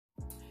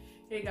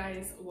Hey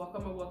guys,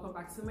 welcome or welcome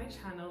back to my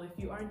channel. If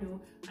you are new,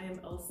 I am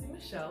Elsie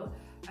Michelle.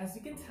 As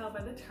you can tell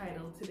by the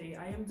title, today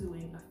I am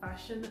doing a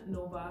Fashion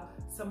Nova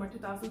Summer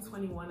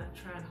 2021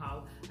 try on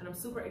haul, and I'm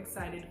super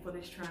excited for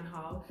this try on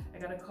haul. I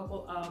got a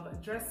couple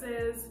of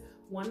dresses,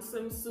 one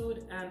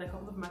swimsuit, and a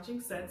couple of matching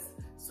sets.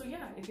 So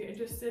yeah, if you're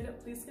interested,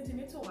 please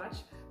continue to watch.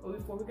 But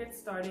before we get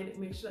started,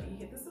 make sure that you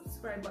hit the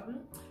subscribe button,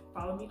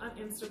 follow me on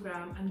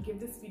Instagram, and give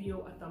this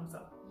video a thumbs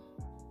up.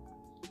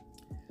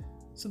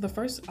 So the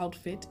first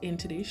outfit in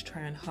today's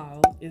try on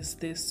haul is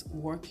this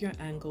Work Your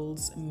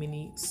Angles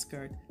mini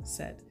skirt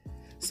set.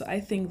 So I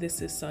think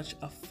this is such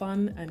a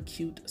fun and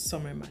cute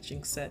summer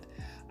matching set.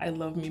 I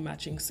love me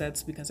matching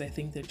sets because I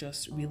think they're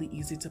just really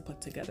easy to put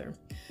together.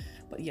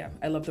 But yeah,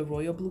 I love the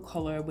royal blue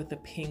color with the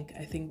pink.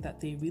 I think that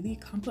they really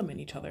complement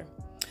each other.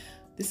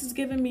 This is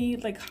giving me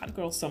like hot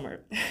girl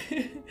summer.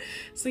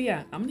 So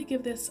yeah, I'm gonna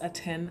give this a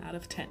 10 out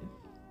of 10.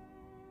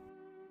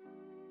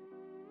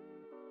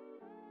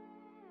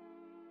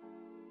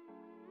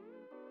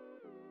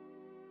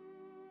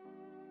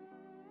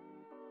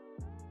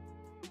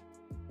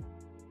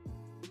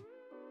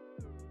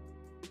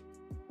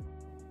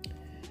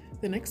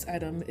 The next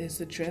item is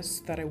the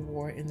dress that I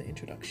wore in the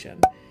introduction,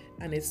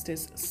 and it's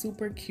this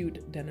super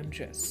cute denim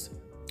dress.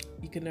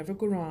 You can never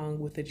go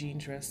wrong with a jean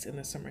dress in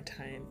the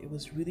summertime. It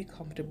was really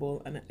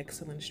comfortable and an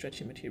excellent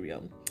stretchy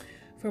material.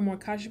 For a more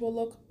casual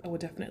look, I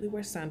would definitely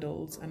wear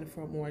sandals, and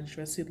for a more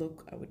dressy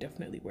look, I would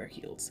definitely wear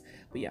heels.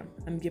 But yeah,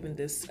 I'm giving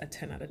this a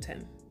 10 out of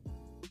 10.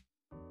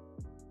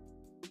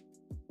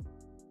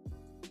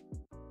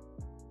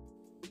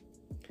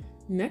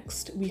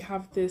 Next, we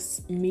have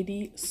this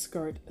midi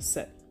skirt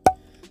set.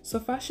 So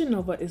Fashion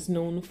Nova is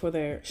known for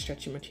their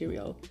stretchy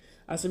material.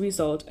 As a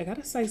result, I got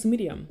a size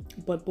medium,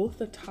 but both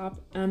the top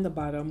and the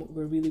bottom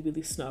were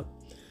really snug.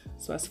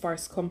 So as far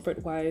as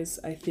comfort wise,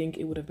 I think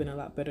it would have been a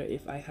lot better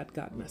if I had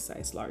gotten a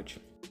size large.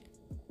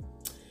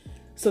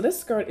 So this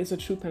skirt is a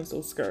true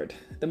pencil skirt.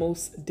 The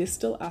most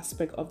distal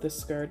aspect of the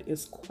skirt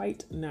is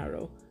quite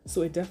narrow,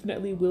 so it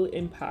definitely will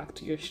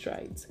impact your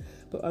strides.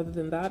 But other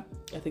than that,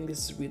 I think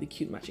this is a really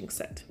cute matching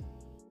set.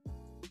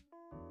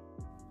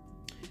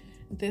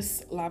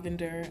 This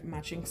lavender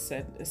matching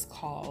set is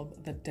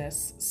called the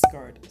Des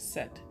Skirt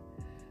set.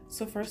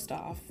 So first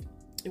off,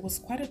 it was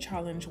quite a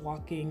challenge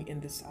walking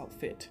in this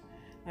outfit.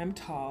 I'm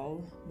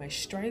tall, my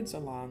strides are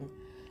long,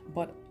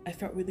 but I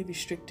felt really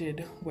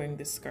restricted wearing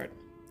this skirt.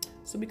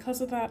 So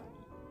because of that,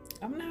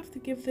 I'm gonna have to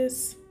give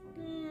this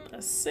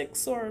a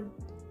 6 or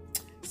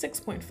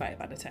 6.5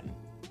 out of 10.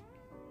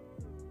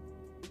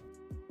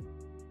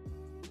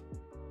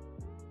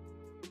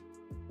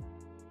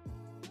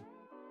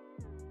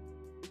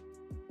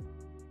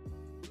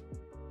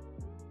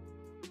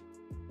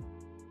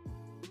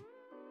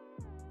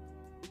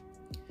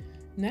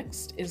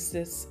 Next is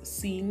this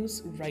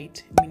Seems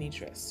Right mini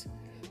dress.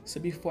 So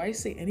before I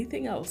say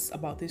anything else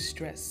about this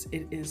dress,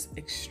 it is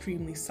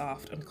extremely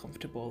soft and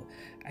comfortable.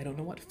 I don't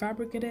know what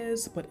fabric it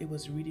is, but it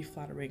was really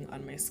flattering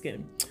on my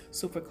skin.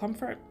 So for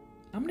comfort,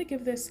 I'm gonna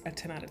give this a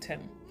 10 out of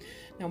 10.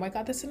 Now I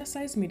got this in a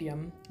size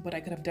medium, but I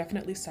could have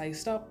definitely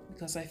sized up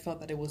because I felt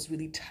that it was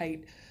really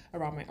tight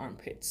around my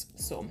armpits.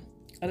 So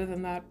other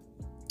than that,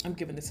 I'm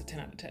giving this a 10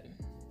 out of 10.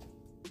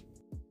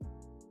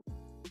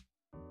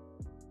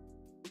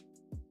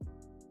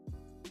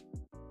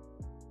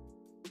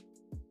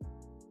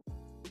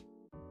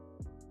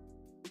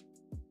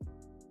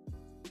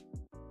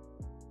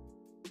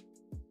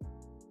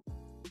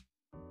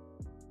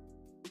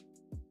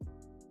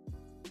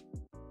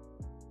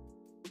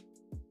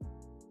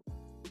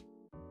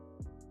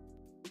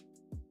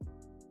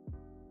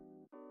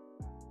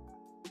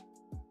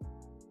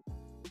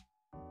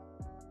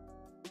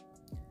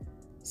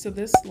 So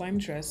this lime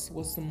dress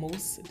was the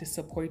most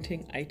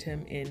disappointing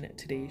item in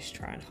today's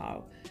try on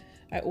haul.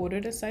 I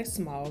ordered a size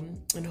small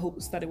in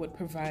hopes that it would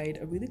provide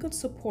a really good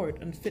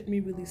support and fit me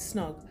really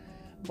snug,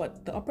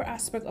 but the upper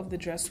aspect of the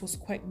dress was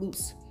quite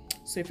loose.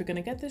 So if you're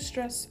gonna get this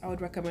dress, I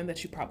would recommend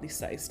that you probably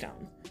size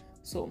down.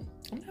 So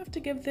I'm gonna have to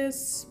give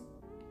this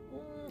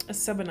a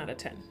 7 out of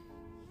 10.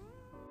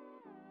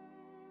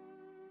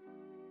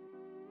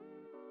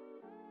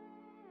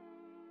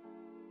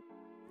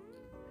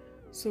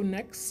 So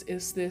next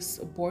is this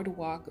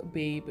Boardwalk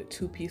Babe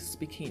two-piece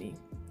bikini.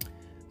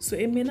 So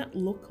it may not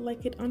look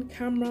like it on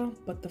camera,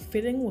 but the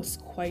fitting was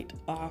quite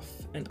off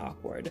and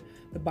awkward.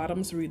 The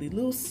bottoms were really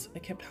loose. I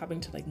kept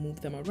having to like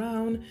move them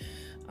around,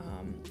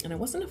 and I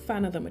wasn't a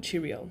fan of the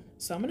material.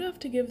 So I'm gonna have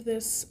to give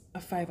this a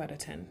 5 out of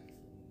 10.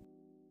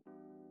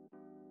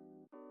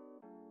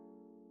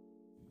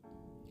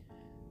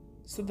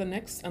 So the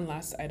next and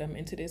last item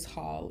in today's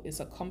haul is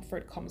a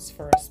Comfort Comes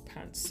First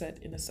pants set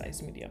in a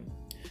size medium.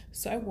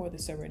 So I wore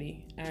this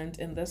already, and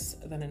in less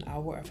than an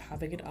hour of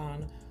having it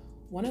on,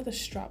 one of the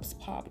straps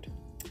popped.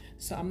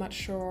 So I'm not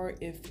sure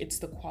if it's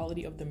the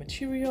quality of the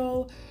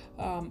material,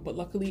 but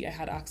luckily I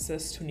had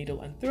access to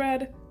needle and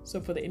thread.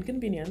 So for the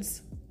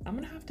inconvenience, I'm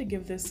gonna have to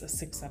give this a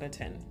 6 out of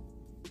 10.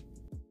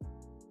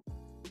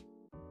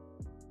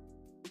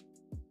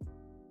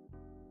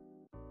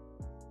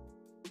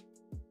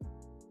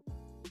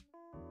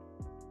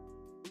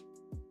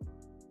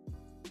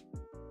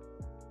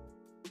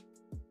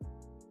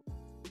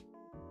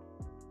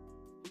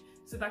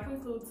 So that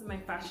concludes my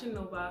Fashion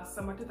Nova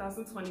Summer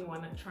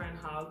 2021 try and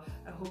haul.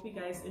 I hope you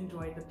guys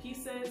enjoyed the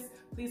pieces.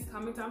 Please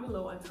comment down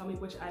below and tell me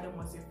which item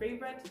was your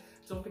favorite.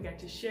 Don't forget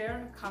to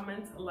share,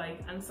 comment, like,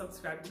 and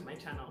subscribe to my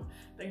channel.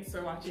 Thanks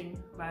for watching.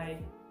 Bye.